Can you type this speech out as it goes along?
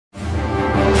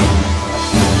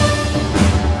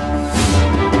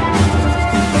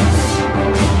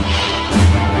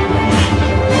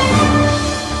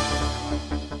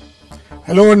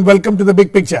Hello and welcome to the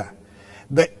big picture.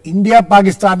 The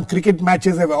India-Pakistan cricket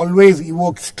matches have always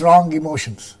evoked strong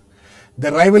emotions.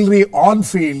 The rivalry on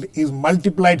field is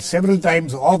multiplied several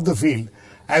times off the field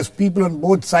as people on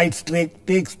both sides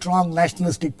take strong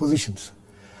nationalistic positions.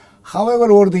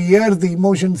 However, over the years the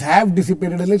emotions have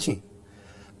dissipated a little.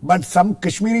 But some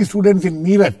Kashmiri students in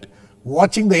Meerut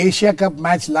watching the Asia Cup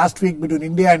match last week between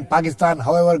India and Pakistan,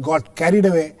 however, got carried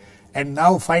away and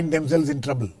now find themselves in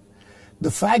trouble. The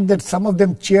fact that some of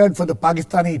them cheered for the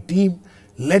Pakistani team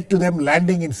led to them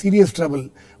landing in serious trouble,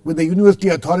 with the university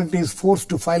authorities forced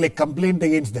to file a complaint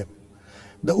against them.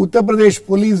 The Uttar Pradesh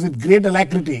police with great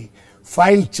alacrity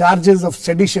filed charges of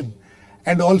sedition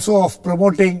and also of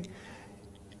promoting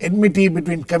enmity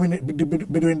between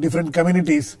different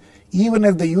communities, even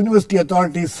as the university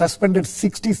authorities suspended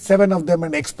 67 of them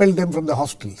and expelled them from the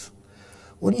hostels.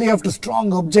 Only after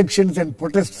strong objections and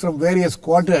protests from various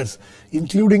quarters,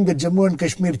 including the Jammu and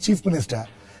Kashmir Chief Minister,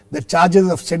 the charges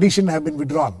of sedition have been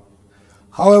withdrawn.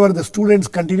 However, the students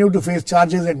continue to face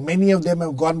charges and many of them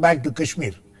have gone back to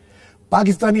Kashmir.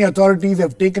 Pakistani authorities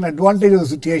have taken advantage of the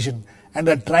situation and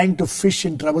are trying to fish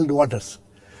in troubled waters.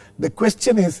 The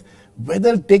question is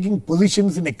whether taking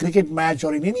positions in a cricket match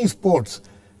or in any sports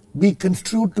be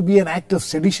construed to be an act of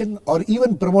sedition or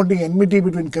even promoting enmity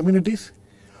between communities?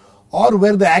 Or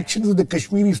were the actions of the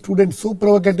Kashmiri students so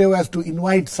provocative as to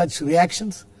invite such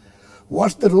reactions?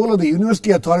 What's the role of the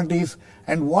university authorities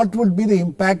and what would be the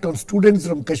impact on students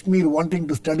from Kashmir wanting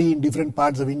to study in different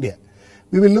parts of India?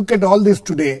 We will look at all this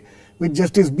today with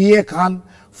Justice B.A. Khan,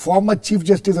 former Chief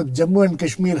Justice of Jammu and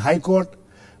Kashmir High Court,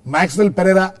 Maxwell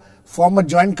Pereira, former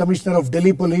Joint Commissioner of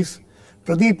Delhi Police,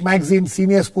 Pradeep magazine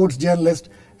senior sports journalist,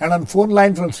 and on phone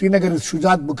line from Srinagar is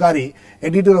Shujaat Bukhari,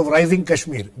 editor of Rising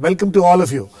Kashmir. Welcome to all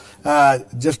of you.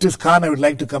 Justice Khan, I would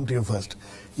like to come to you first.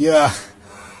 Yeah.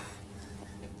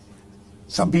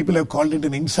 Some people have called it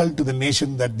an insult to the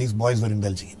nation that these boys were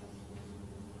indulging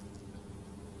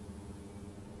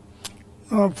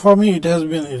in. For me, it has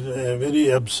been a very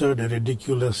absurd,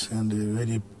 ridiculous, and a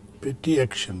very petty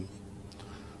action.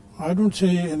 I don't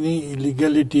see any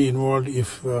illegality involved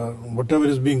if whatever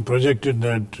is being projected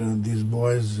that these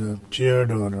boys cheered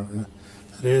or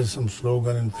raised some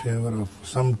slogan in favor of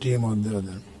some team or the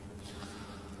other.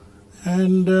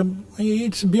 And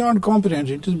it's beyond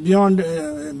comprehension. It is beyond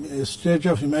a stage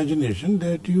of imagination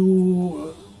that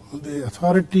the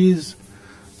authorities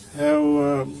have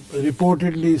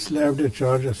reportedly slapped a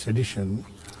charge of sedition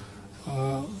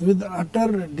with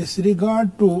utter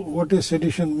disregard to what a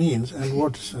sedition means and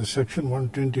what section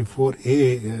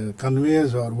 124A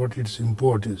conveys or what its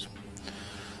import is.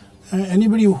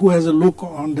 Anybody who has a look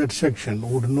on that section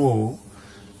would know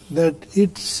that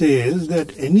it says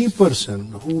that any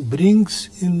person who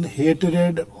brings in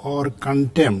hatred or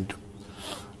contempt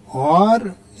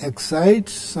or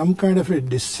excites some kind of a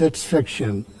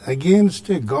dissatisfaction against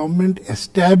a government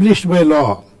established by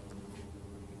law.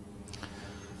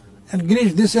 And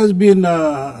Girish, this has been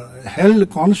held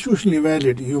constitutionally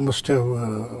valid. You must have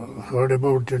heard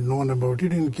about it, known about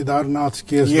it in Kedarnath's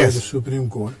case by the Supreme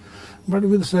Court. But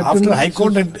with certain after High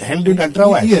Court had held it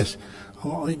ultra-wise. Yes.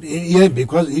 Yeah,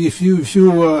 because if you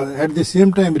at the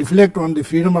same time reflect on the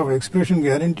freedom of expression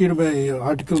guaranteed by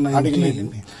Article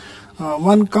 19,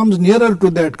 one comes nearer to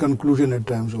that conclusion at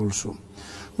times also.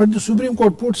 But the Supreme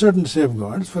Court put certain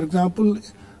safeguards. For example,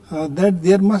 that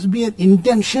there must be an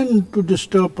intention to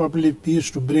disturb public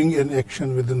peace to bring an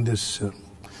action within this.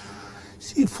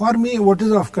 See, for me, what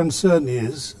is of concern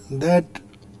is that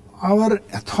our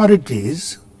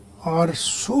authorities are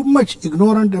so much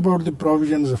ignorant about the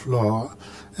provisions of law,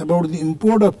 about the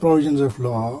import of provisions of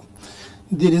law.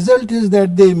 The result is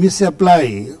that they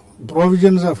misapply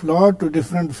provisions of law to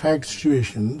different fact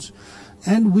situations,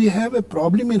 and we have a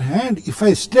problem in hand. If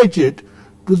I stretch it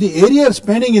to the area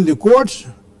spanning in the courts,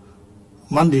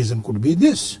 one reason could be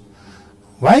this.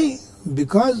 Why?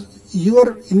 Because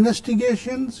your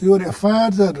investigations, your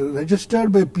FIRs are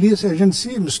registered by police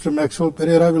agency. Mr. Maxwell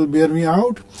Pereira will bear me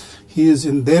out. He is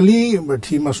in Delhi, but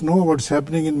he must know what's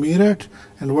happening in Meerut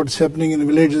and what's happening in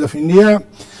villages of India.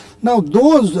 Now,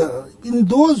 in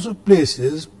those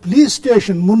places, police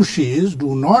station munshis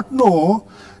do not know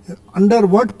under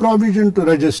what provision to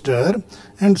register,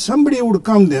 and somebody would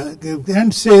come there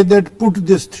and say that put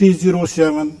this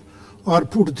 307 or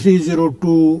put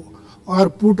 302 or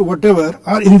put whatever,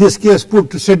 or in this case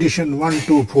put sedition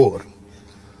 124.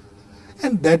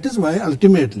 And that is why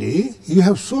ultimately you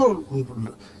have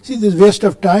see this waste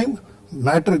of time.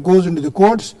 matter goes into the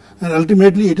courts, and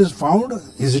ultimately it is found,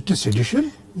 is it a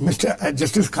sedition? Mr.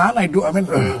 Justice Khan, do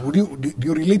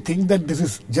you really think that this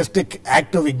is just an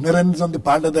act of ignorance on the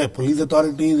part of the police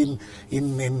authorities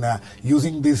in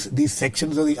using these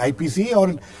sections of the IPC,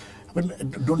 or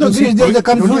don't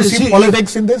you see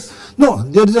politics in this? No,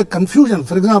 there is a confusion.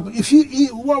 For example,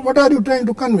 what are you trying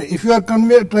to convey? If you are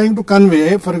trying to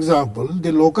convey, for example,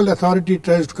 the local authority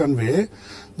tries to convey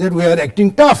that we are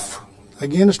acting tough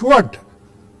against what?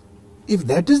 If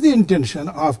that is the intention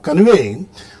of conveying,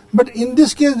 but in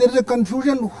this case there is a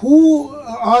confusion who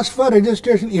asked for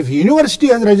registration. If university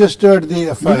has registered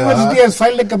the FIR, university has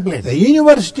filed a complaint. The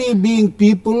university, being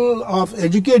people of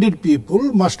educated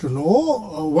people, must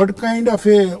know what kind of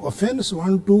a offence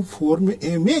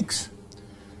 124A makes.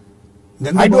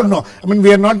 Then I don't know.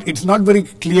 We are not. It's not very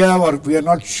clear, or we are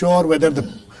not sure whether the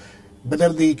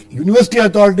university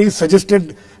authorities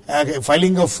suggested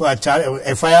filing of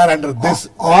FIR under this,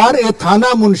 or a Thana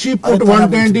Munshi put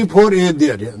 124A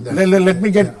there. Let me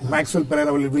get Maxwell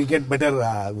Pereira. We'll get better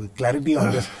clarity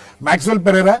on this. Maxwell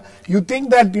Pereira, you think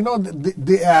that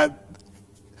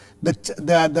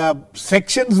the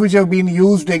sections which have been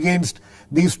used against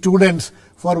these students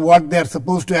for what they are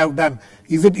supposed to have done,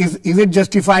 is it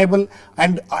justifiable?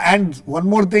 And one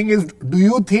more thing is, do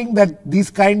you think that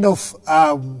these kind of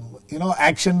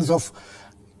actions of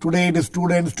today it is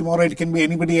students, tomorrow it can be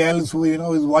anybody else who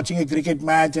is watching a cricket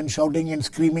match and shouting and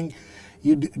screaming,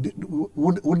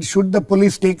 should the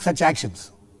police take such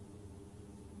actions?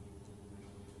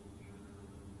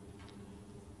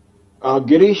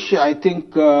 Girish, I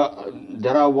think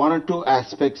there are one or two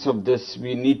aspects of this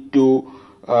we need to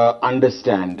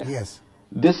understand. Yes.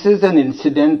 This is an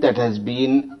incident that has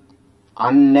been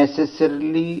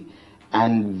unnecessarily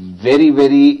and very,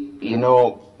 very,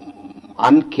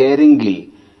 uncaringly,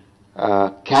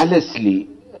 callously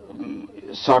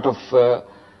sort of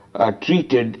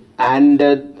treated, and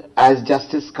as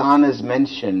Justice Khan has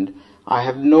mentioned, I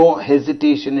have no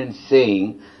hesitation in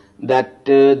saying that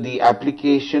the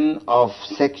application of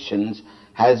sections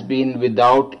has been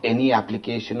without any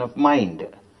application of mind.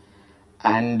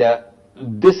 And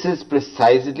this is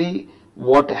precisely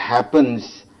what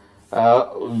happens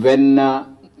when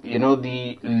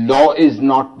the law is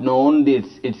not known,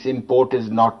 its import is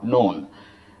not known.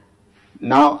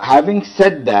 Now, having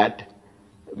said that,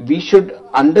 we should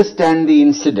understand the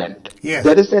incident. Yes.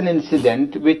 There is an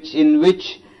incident in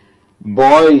which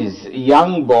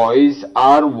young boys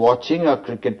are watching a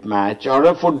cricket match or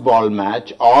a football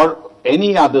match or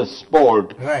any other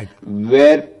sport, right,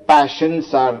 where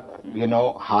passions are,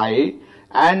 high,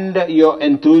 and your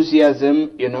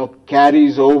enthusiasm,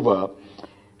 carries over.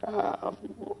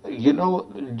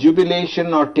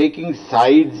 Jubilation or taking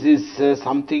sides is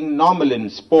something normal in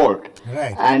sport,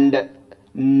 right, and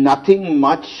nothing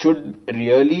much should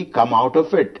really come out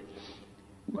of it.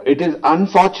 It is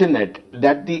unfortunate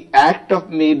that the act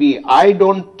of I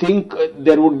don't think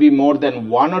there would be more than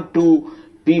one or two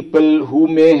people who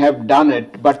may have done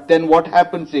it, but then what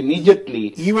happens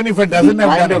immediately? Even if it doesn't have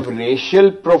done it. The kind of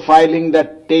racial profiling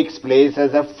that takes place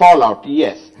as a fallout,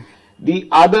 yes. The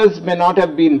others may not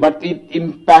have been, but it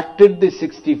impacted the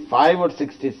 65 or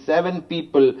 67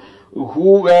 people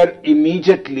who were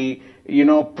immediately,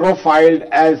 profiled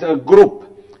as a group,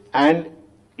 and,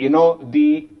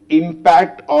 the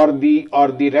impact or the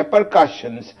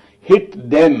repercussions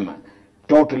hit them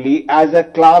totally as a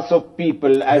class of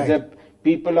people, as a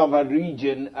people of a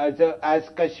region, as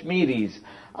Kashmiris.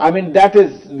 That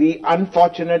is the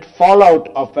unfortunate fallout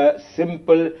of a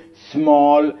simple,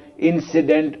 small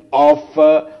incident of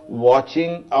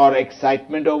watching or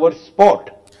excitement over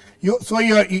sport. You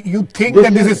think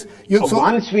that this is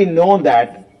once we know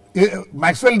that,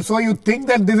 Maxwell, so you think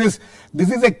that this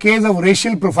is a case of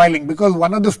racial profiling, because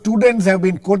one of the students have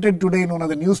been quoted today in one of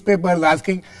the newspapers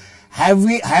asking,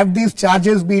 have these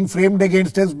charges been framed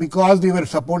against us because we were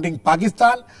supporting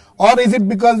Pakistan, or is it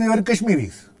because we were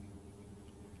Kashmiris?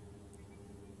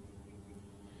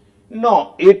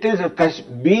 No, it is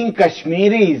being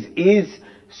Kashmiris is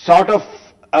sort of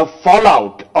a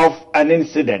fallout of an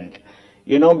incident,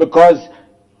 because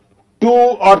 2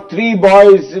 or 3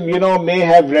 boys, may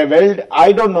have rebelled.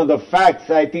 I don't know the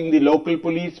facts. I think the local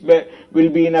police will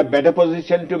be in a better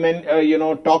position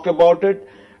to, talk about it.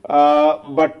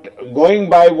 But going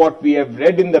by what we have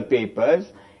read in the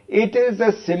papers, it is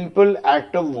a simple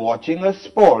act of watching a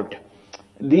sport.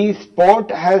 The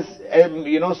sport has,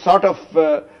 sort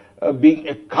of being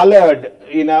colored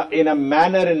in a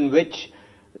manner in which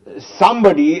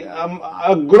somebody,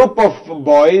 a group of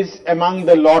boys among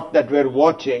the lot that were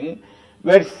watching,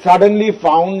 were suddenly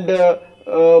found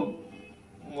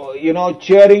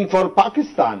cheering for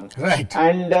Pakistan. Right.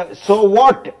 And so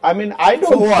what? I mean, I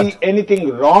don't see anything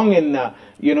wrong in,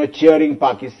 cheering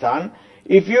Pakistan.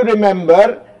 If you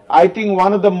remember, I think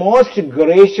one of the most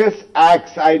gracious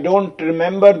acts, I don't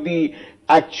remember the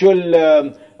actual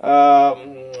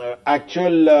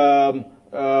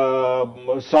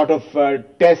sort of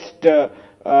test,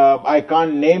 I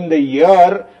can't name the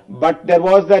year, but there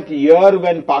was that year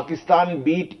when Pakistan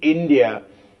beat India,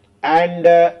 and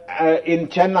in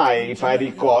Chennai, if I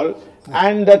recall,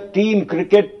 and the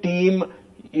cricket team,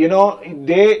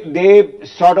 they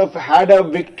sort of had a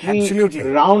victory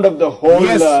round of the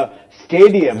whole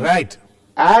stadium. Right.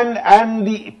 And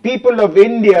the people of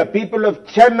India, people of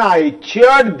Chennai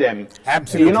cheered them.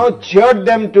 Absolutely. Cheered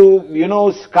them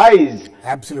to, skies.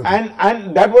 Absolutely.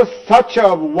 And that was such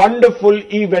a wonderful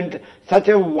event, such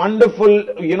a wonderful,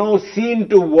 scene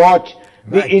to watch.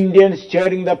 The Indians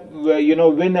cheering the,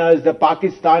 winners, the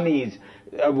Pakistanis,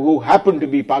 who happen to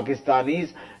be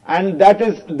Pakistanis. And that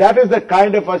is the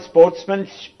kind of a sportsman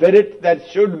spirit that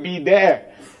should be there.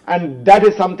 And that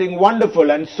is something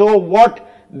wonderful. And so what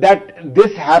that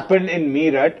this happened in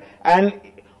Meerut, and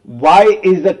why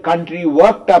is the country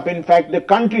worked up? In fact, the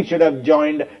country should have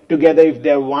joined together if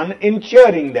they won in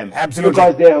cheering them. Absolutely.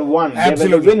 Because they have won. Absolutely.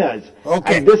 They were the winners.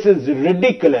 Okay. And this is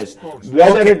ridiculous.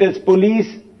 Whether it is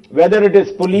police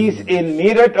in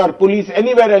Meerut or police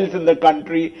anywhere else in the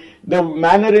country, the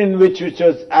manner in which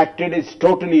was acted is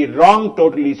totally wrong,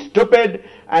 totally stupid,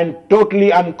 and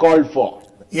totally uncalled for.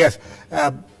 Yes.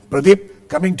 Pradeep,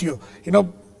 coming to you,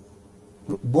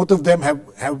 both of them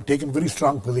have taken very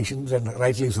strong positions, and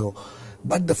rightly so.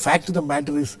 But the fact of the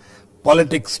matter is,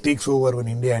 politics takes over when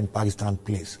India and Pakistan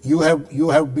plays. You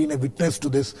have been a witness to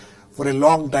this for a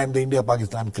long time, the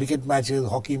India-Pakistan cricket matches,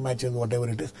 hockey matches, whatever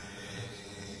it is.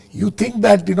 You think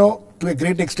that, to a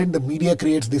great extent, the media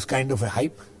creates this kind of a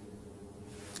hype?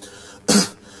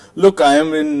 Look, I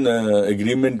am in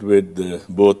agreement with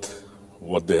both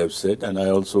what they have said, and I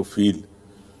also feel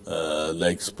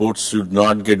like sports should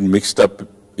not get mixed up.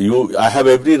 I have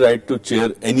every right to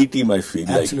cheer any team I feel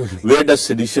Absolutely. like. Where does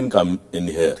sedition come in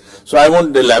here? So I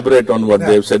won't elaborate on what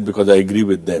they have said because I agree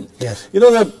with them. Yes.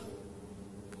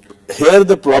 Here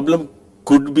the problem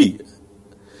could be,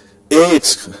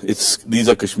 these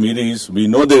are Kashmiris. We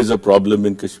know there is a problem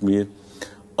in Kashmir.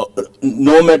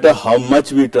 No matter how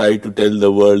much we try to tell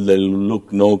the world that,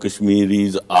 look, no,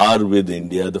 Kashmiris are with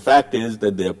India, the fact is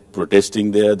that they are protesting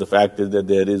there. The fact is that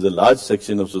there is a large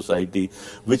section of society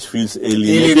which feels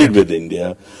alienated with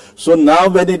India. So now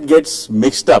when it gets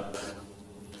mixed up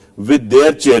with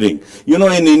their cheering, in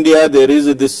India there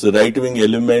is this right-wing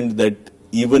element that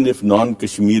even if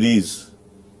non-Kashmiris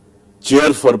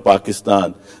cheer for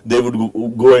Pakistan, they would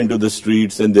go into the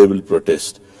streets and they will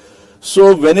protest.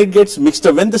 So when it gets mixed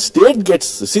up, when the state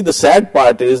the sad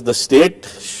part is the state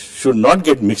should not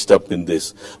get mixed up in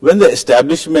this. When the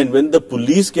establishment, when the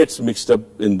police gets mixed up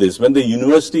in this, when the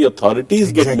university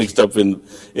authorities get mixed up in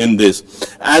this,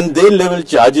 and they level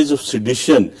charges of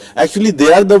sedition, actually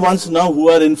they are the ones now who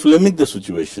are inflaming the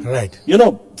situation. Right.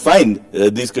 Fine,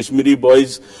 these Kashmiri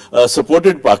boys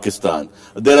supported Pakistan.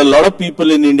 There are a lot of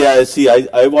people in India,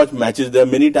 I watch matches there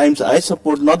many times. I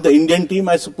support not the Indian team,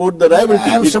 I support the rival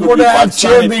team. I've supported, I've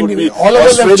cheered all of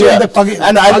us have cheered the Pakistan.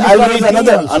 And I'll raise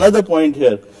another point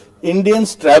here.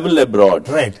 Indians travel abroad.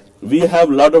 Right. We have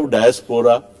a lot of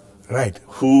diaspora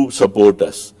who support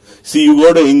us. See, you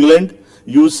go to England,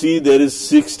 you see there is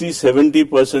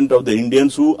 60-70% of the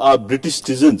Indians who are British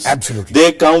citizens. Absolutely.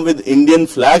 They come with Indian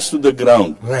flags to the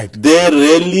ground. Right. They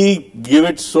really give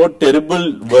it so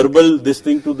terrible verbal this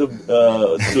thing to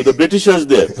the Britishers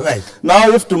there. Right. Now,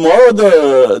 if tomorrow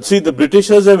the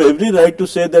Britishers have every right to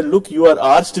say that, look, you are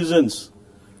our citizens.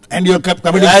 And you're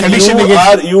committing sedition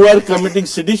against. You are committing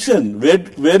sedition.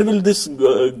 Where will this?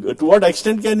 To what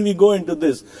extent can we go into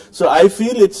this? So I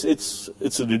feel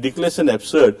it's ridiculous and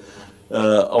absurd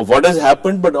of what has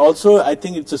happened, but also I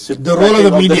think it's a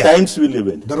symptomatic of the times we live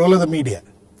in. The role of the media.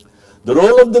 The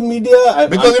role of the media,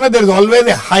 because there is always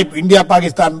a hype,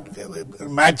 India-Pakistan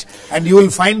match, and you will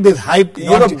find this hype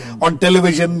on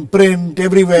television, print,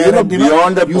 everywhere.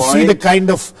 Beyond a point, you see the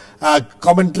kind of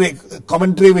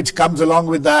commentary which comes along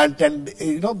with that, and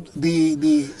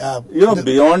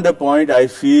beyond a point, I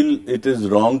feel it is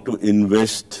wrong to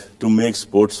invest to make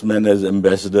sportsmen as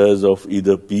ambassadors of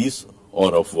either peace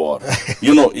or of war.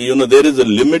 There is a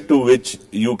limit to which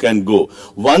you can go.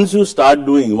 Once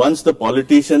the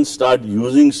politicians start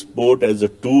using sport as a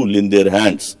tool in their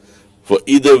hands for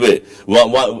either way.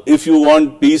 If you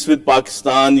want peace with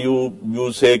Pakistan,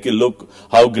 you say, look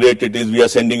how great it is, we are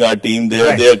sending our team there,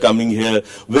 right. They are coming here.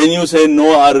 When you say,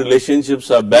 no, our relationships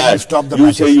are bad,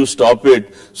 you say you stop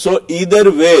it. So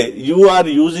either way, you are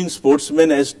using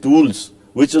sportsmen as tools,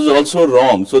 which is also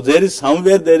wrong. So there is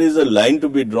somewhere there is a line to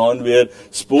be drawn where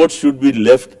sports should be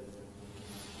left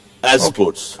as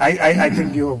sports. I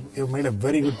think you made a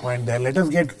very good point there. Let us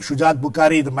get Shujaat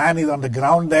Bukhari. The man is on the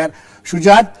ground there.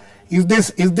 Shujaat,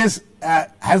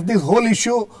 has this whole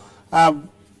issue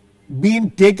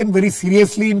been taken very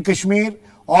seriously in Kashmir,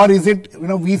 or is it,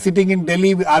 we sitting in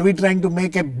Delhi, are we trying to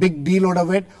make a big deal out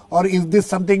of it, or is this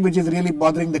something which is really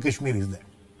bothering the Kashmiris there?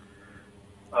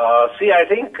 See, I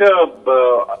think,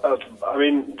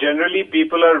 generally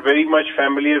people are very much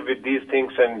familiar with these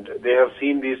things and they have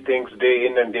seen these things day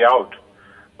in and day out.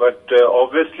 But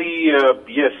obviously,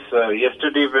 yes,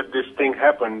 yesterday when this thing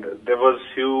happened, there was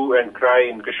hue and cry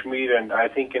in Kashmir and I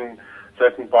think in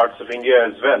certain parts of India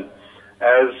as well,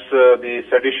 as the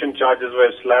sedition charges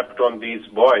were slapped on these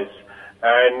boys.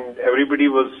 And everybody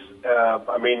was,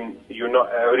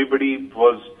 everybody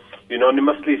was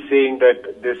unanimously saying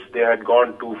that they had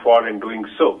gone too far in doing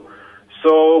so.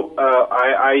 So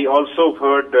I also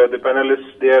heard the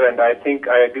panelists there, and I think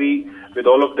I agree with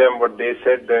all of them what they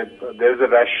said, that there is a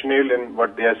rationale in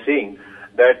what they are saying,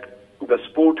 that the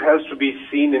sport has to be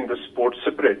seen in the sport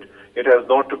spirit. It has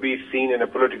not to be seen in a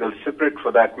political spirit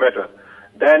for that matter.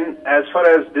 Then as far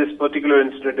as this particular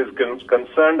incident is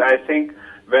concerned, I think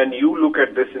when you look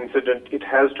at this incident, it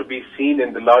has to be seen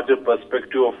in the larger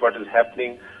perspective of what is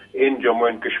happening in Jammu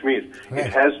and Kashmir. Right.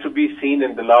 It has to be seen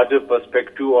in the larger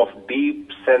perspective of deep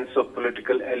sense of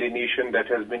political alienation that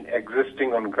has been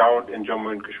existing on ground in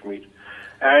Jammu and Kashmir.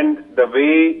 And the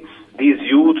way these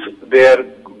youths, they are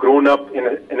grown up in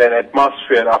an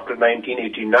atmosphere after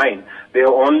 1989. They have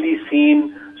only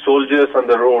seen soldiers on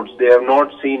the roads. They have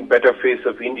not seen better face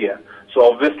of India. So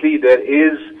obviously there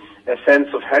is a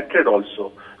sense of hatred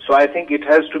also. So I think it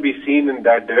has to be seen in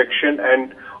that direction.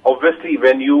 And obviously,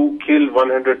 when you kill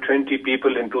 120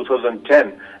 people in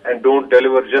 2010 and don't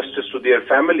deliver justice to their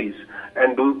families,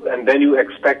 and then you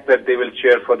expect that they will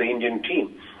cheer for the Indian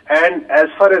team. And as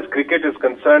far as cricket is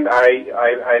concerned,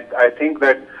 I think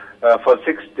that for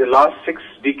the last 6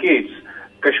 decades,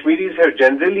 Kashmiris have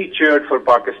generally cheered for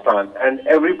Pakistan, and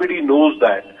everybody knows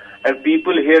that. And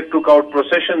people here took out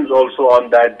processions also on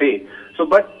that day. So,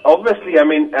 but obviously,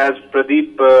 as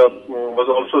Pradeep was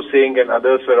also saying and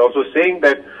others were also saying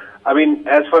that,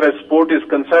 as far as sport is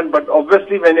concerned, but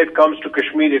obviously when it comes to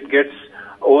Kashmir, it gets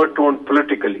overtoned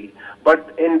politically.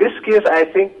 But in this case, I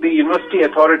think the university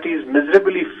authorities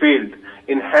miserably failed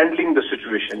in handling the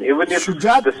situation. Even if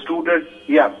Shujaat, the student,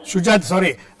 yeah. Shujaat,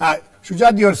 sorry.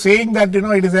 Shujaat, you're saying that,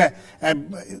 it is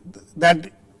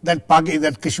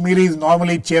that Kashmiris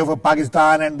normally cheer for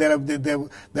Pakistan and there are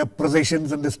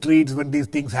processions in the streets when these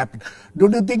things happen.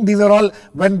 Don't you think these are all,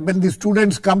 when the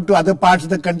students come to other parts of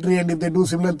the country and if they do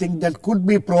similar things, that could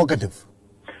be provocative?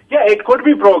 Yeah, it could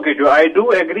be provocative. I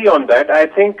do agree on that. I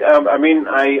think, I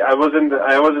was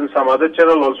in some other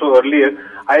channel also earlier.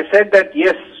 I said that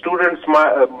yes, students,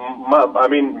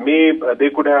 they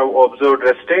could have observed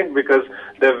restraint because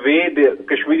the way the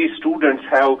Kashmiri students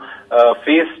have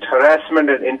faced harassment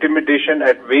and intimidation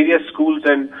at various schools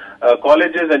and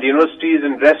colleges and universities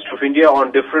in rest of India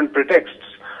on different pretexts.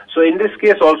 So in this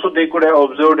case also they could have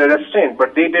observed a restraint,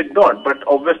 but they did not. But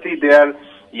obviously they are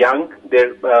young,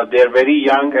 they're very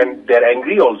young and they're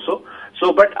angry also.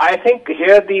 So, but I think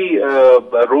here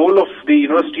the role of the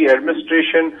university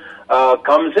administration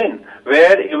comes in,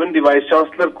 where even the Vice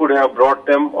Chancellor could have brought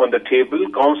them on the table,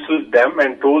 counseled them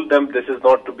and told them this is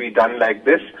not to be done like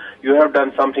this, you have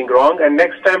done something wrong and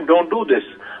next time don't do this.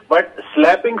 But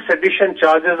slapping sedition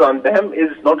charges on them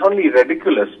is not only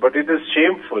ridiculous, but it is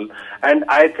shameful. And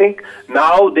I think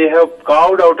now they have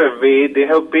carved out a way, they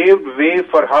have paved way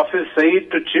for Hafiz Saeed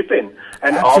to chip in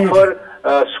and offer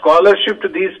scholarship to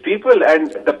these people.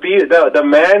 And the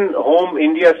man whom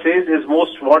India says is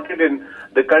most wanted in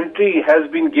the country has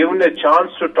been given a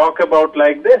chance to talk about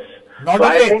like this. Not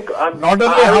only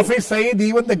Hafiz Saeed,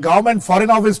 even the government foreign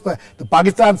office, the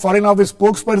Pakistan foreign office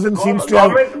spokesperson seems to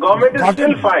have... Government is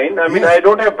still fine. I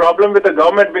don't have problem with the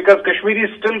government because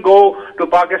Kashmiris still go to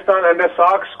Pakistan under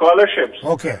SARC scholarships.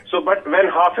 Okay. So, but when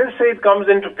Hafiz Saeed comes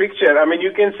into picture,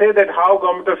 you can say that how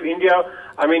government of India,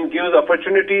 gives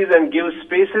opportunities and gives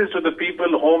spaces to the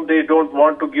people whom they don't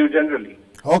want to give generally.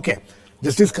 Okay.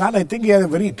 Justice Khan, I think he has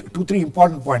two, three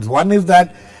important points. One is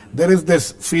that there is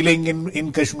this feeling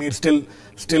in Kashmir still,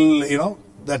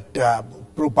 that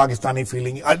pro-Pakistani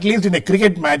feeling. At least in a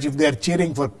cricket match, if they are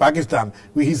cheering for Pakistan,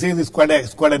 he says it's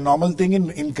quite a normal thing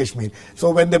in Kashmir.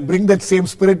 So when they bring that same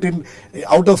spirit in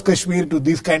out of Kashmir to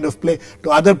this kind of play,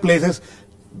 to other places,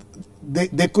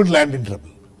 they could land in trouble.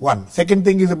 One. Second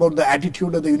thing is about the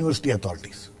attitude of the university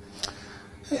authorities.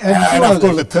 And of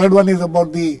course, the third one is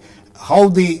about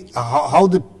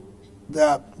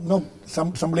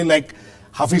somebody like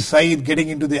Hafiz Saeed getting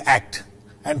into the act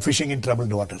and fishing in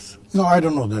troubled waters. No, I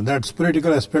don't know that. That's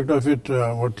political aspect of it,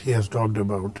 what he has talked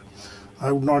about.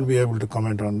 I would not be able to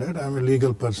comment on that. I'm a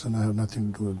legal person. I have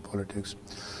nothing to do with politics.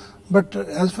 But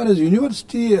as far as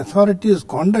university authorities'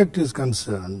 conduct is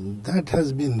concerned, that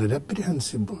has been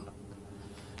reprehensible.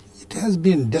 It has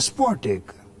been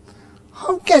despotic.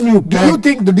 How can you? Do you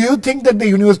think that the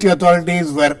university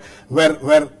authorities were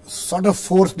sort of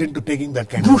forced into taking that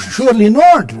kind of action? Surely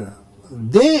not.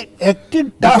 They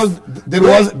acted tough.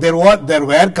 Because there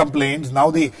were complaints. Now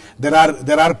there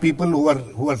are people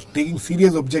who are taking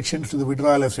serious objections to the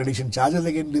withdrawal of sedition charges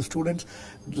against the students.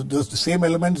 The same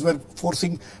elements have forced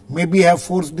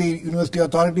the university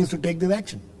authorities to take this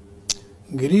action.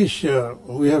 Girish,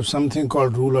 we have something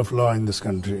called rule of law in this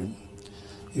country.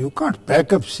 You can't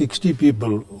pack up 60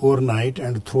 people overnight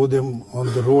and throw them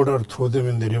on the road or throw them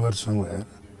in the river somewhere.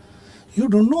 You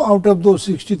don't know out of those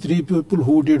 63 people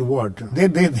who did what. They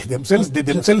themselves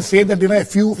say that a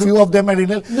few of them are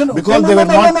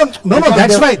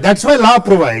That's why law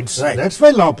provides. Right. That's why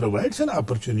law provides an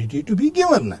opportunity to be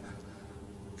given.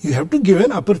 You have to give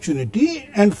an opportunity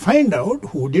and find out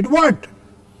who did what.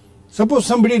 Suppose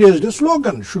somebody raised a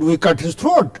slogan, should we cut his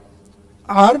throat?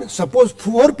 Or suppose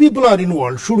 4 people are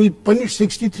involved, should we punish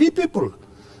 63 people?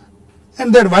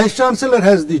 And that vice chancellor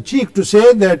has the cheek to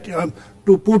say that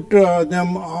to put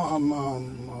them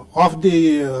off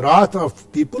the wrath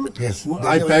of people. Yes,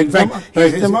 I packed them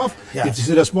off. Yeah. It is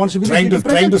a responsibility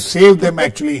trying to save them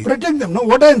actually. Protect them. No,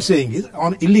 what I am saying is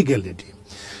on illegality.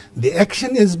 The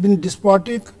action has been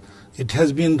despotic. It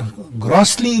has been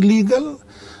grossly illegal.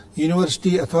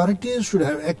 University authorities should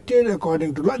have acted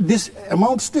according to law. This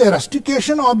amounts to a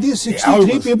rustication of these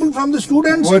 63 people from the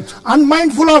students,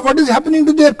 unmindful of what is happening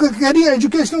to their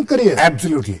educational career.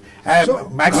 Absolutely.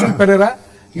 Maxwell Pereira,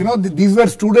 these were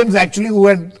students actually who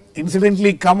had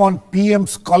incidentally come on PM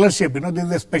scholarship. There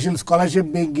is a special scholarship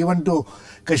being given to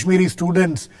Kashmiri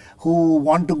students who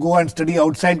want to go and study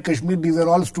outside Kashmir. These are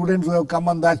all students who have come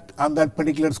on that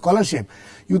particular scholarship.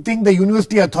 You think the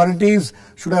university authorities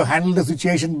should have handled the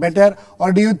situation better,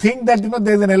 or do you think that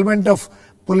there is an element of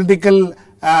political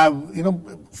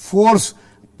force,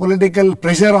 political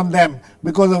pressure on them,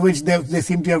 because of which they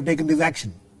seem to have taken this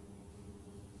action?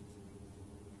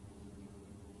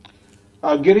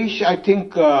 Girish, I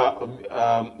think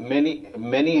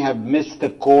many have missed the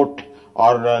quote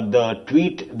or the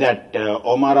tweet that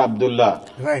Omar Abdullah,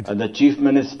 the chief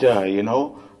minister,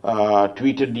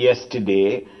 tweeted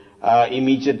yesterday,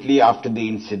 immediately after the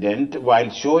incident, while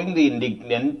showing the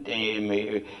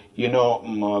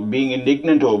being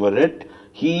indignant over it.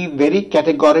 He very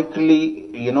categorically,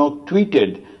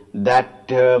 tweeted that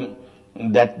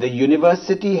that the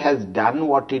university has done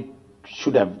what it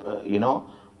should have,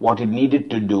 what it needed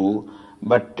to do,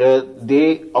 but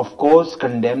they, of course,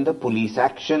 condemn the police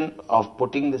action of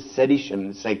putting the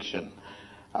sedition section.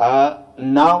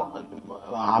 Now,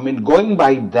 going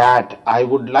by that, I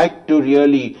would like to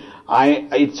really,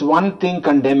 it's one thing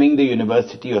condemning the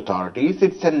university authorities,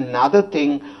 it's another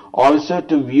thing also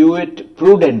to view it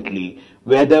prudently,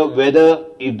 whether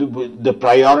the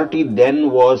priority then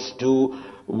was to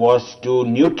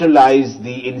neutralize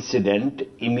the incident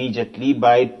immediately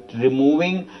by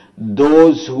removing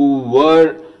those who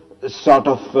were sort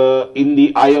of in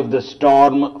the eye of the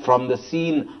storm from the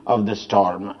scene of the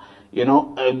storm.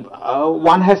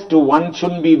 One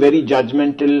shouldn't be very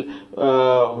judgmental,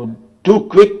 too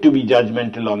quick to be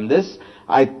judgmental on this.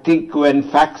 I think when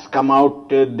facts come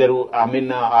out,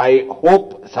 I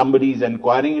hope somebody is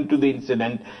inquiring into the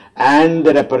incident and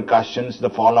the repercussions, the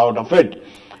fallout of it.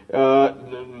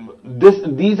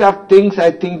 These are things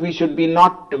I think we should be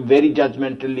not very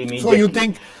judgmental immediately. So you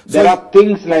think there are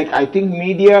things like, I think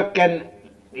media can,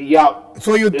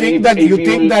 So you think that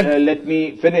let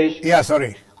me finish. Yeah,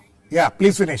 sorry. Yeah,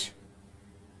 please finish.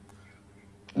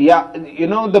 Yeah,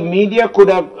 the media could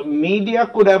have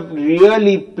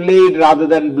really played rather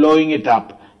than blowing it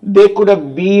up. They could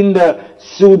have been the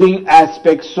soothing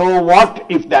aspect. So what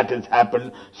if that has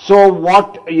happened? So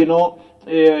what,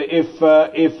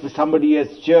 if somebody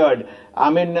has cheered?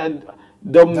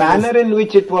 The manner in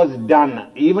which it was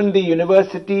done, even the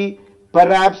university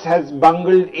perhaps has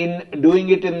bungled in doing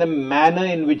it in the manner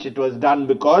in which it was done,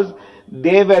 because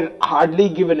they were hardly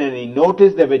given any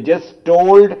notice. They were just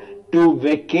told to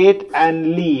vacate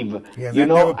and leave, yes, you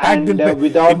know, and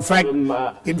without in fact,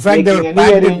 making they were any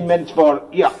packed arrangements for,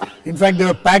 In fact, they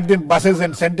were packed in buses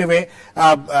and sent away.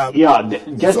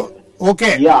 Just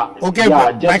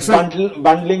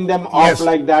bundling them off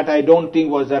like that, I don't think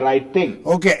was the right thing.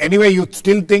 Okay, anyway, you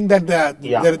still think that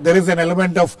there is an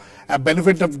element of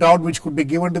benefit of doubt which could be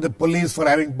given to the police for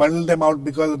having bundled them out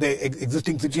because of the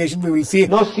existing situation. We will see.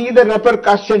 No, see the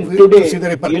repercussion today.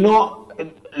 You know,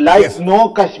 no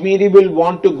Kashmiri will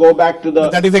want to go back to the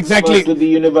to the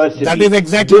university. That is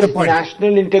exactly the point.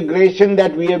 National integration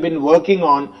that we have been working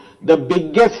on, the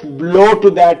biggest blow to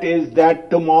that is that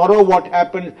tomorrow what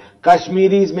happens,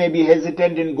 Kashmiris may be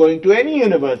hesitant in going to any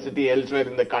university elsewhere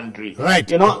in the country. Right.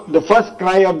 You know, the first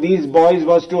cry of these boys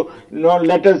was to,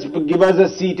 give us a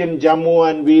seat in Jammu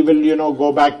and we will,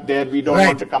 go back there. We don't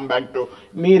want to come back to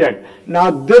Meerut.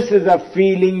 Now, this is a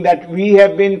feeling that we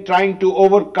have been trying to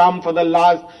overcome for the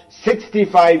last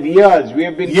 65 years. We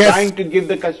have been trying to give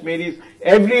the Kashmiris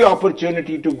every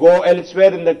opportunity to go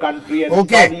elsewhere in the country and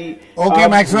study. Okay,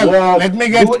 Maxwell. Let me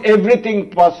get do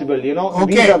everything possible.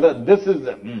 Okay.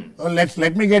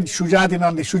 Let me get Shujaat in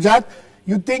on this. Shujaat,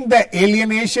 you think the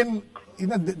alienation,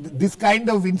 this kind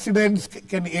of incidents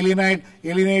can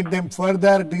alienate them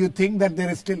further? Do you think that there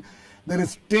is still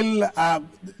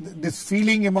this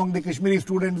feeling among the Kashmiri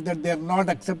students that they are not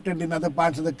accepted in other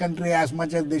parts of the country as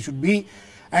much as they should be?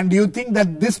 And do you think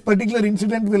that this particular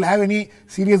incident will have any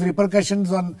serious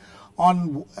repercussions on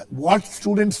what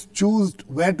students choose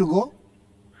where to go?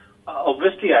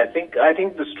 Obviously, I think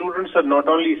the students are not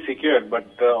only secured, but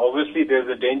obviously there's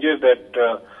a danger that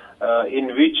in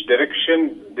which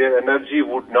direction their energy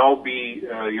would now be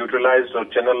utilized or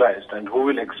channelized, and who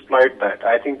will exploit that.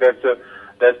 I think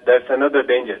that's another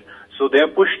danger. So they are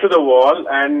pushed to the wall,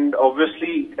 and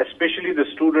obviously, especially the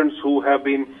students who have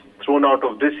been thrown out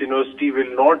of this university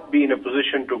will not be in a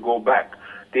position to go back.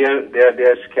 They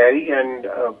are scary, and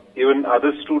even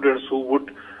other students who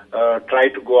would try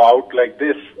to go out like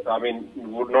this,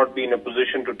 would not be in a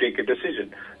position to take a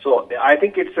decision. So I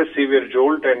think it's a severe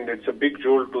jolt, and it's a big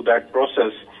jolt to that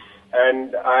process.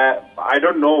 And I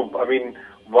don't know,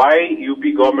 why UP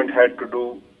government had to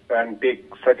do and take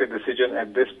such a decision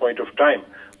at this point of time.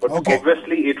 But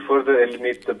obviously it further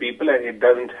alienates the people, and it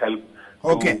doesn't help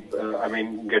to,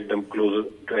 get them closer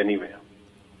to anywhere.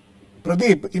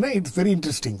 Pradeep, it's very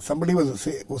interesting. Somebody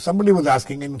was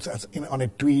asking on a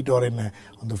tweet or on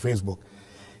the Facebook,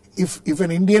 if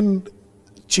an Indian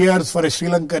cheers for a Sri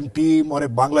Lankan team or a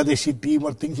Bangladeshi team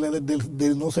or things like that, there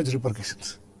is no such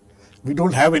repercussions. We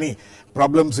don't have any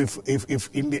problems if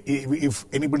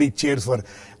anybody cheers for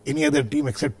any other team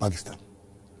except Pakistan.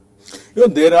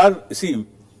 There are,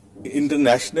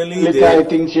 internationally... I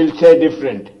think she'll say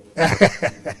different.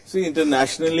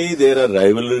 Internationally there are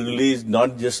rivalries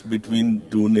not just between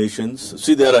two nations.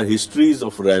 There are histories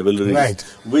of rivalries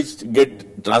which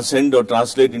get transcend or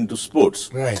translate into sports.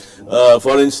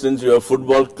 For instance, you have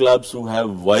football clubs who have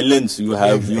violence.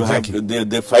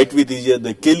 They fight with each other,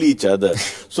 they kill each other.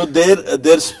 So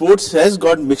their sports has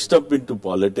got mixed up into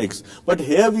politics. But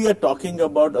here we are talking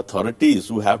about authorities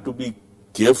who have to be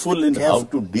careful in how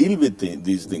to deal with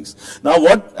these things. Now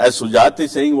as Shujaat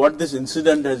is saying, what this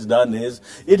incident has done is,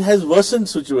 it has worsened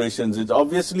situations. It's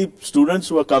obviously students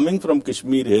who are coming from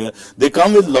Kashmir here, they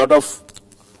come with a lot of,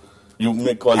 you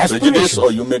may call prejudice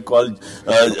or you may call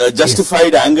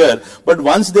justified anger. But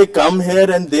once they come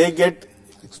here and they get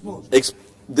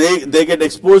they get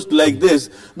exposed like this,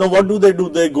 now what do?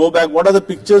 They go back. What are the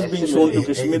pictures being shown to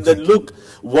Kashmir that look,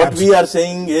 what we are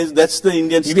saying is that's the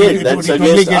Indian state, that's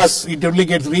against us. It only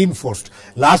gets reinforced.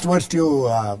 Last words to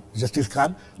you, Justice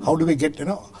Khan. How do we get,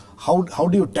 how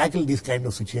do you tackle these kind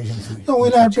of situations? No,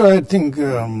 we'll have to, I think,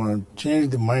 change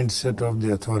the mindset of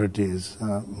the authorities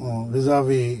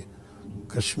vis-a-vis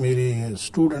Kashmiri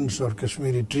students or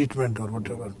Kashmiri treatment or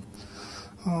whatever.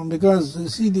 Because,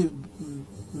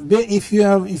 if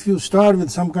you start with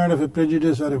some kind of a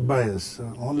prejudice or a bias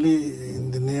only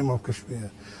in the name of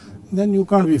Kashmir, then you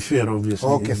can't be fair, obviously.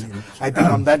 Okay, sir. I think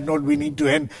on that note we need to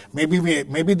end.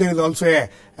 Maybe there is also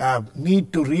a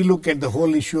need to relook at the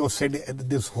whole issue of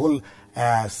this whole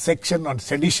section on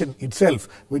sedition itself,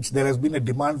 which there has been a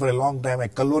demand for a long time, a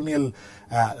colonial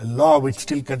law which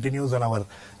still continues on our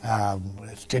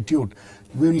statute.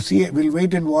 We'll see. We'll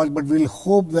wait and watch, but we'll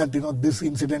hope that this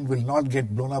incident will not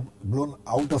get blown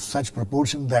out of such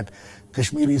proportion that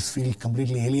Kashmiris feel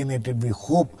completely alienated. We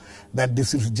hope that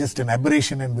this is just an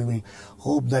aberration, and we will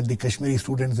hope that the Kashmiri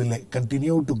students will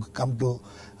continue to come to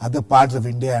other parts of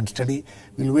India and study.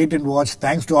 We'll We'll wait and watch.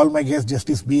 Thanks to all my guests,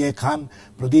 Justice B.A. Khan,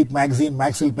 Pradeep Magazine,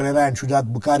 Maxwell Pereira and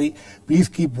Shujaat Bukhari. Please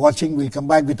keep watching. We'll come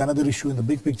back with another issue in the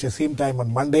big picture same time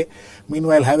on Monday.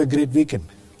 Meanwhile, have a great weekend.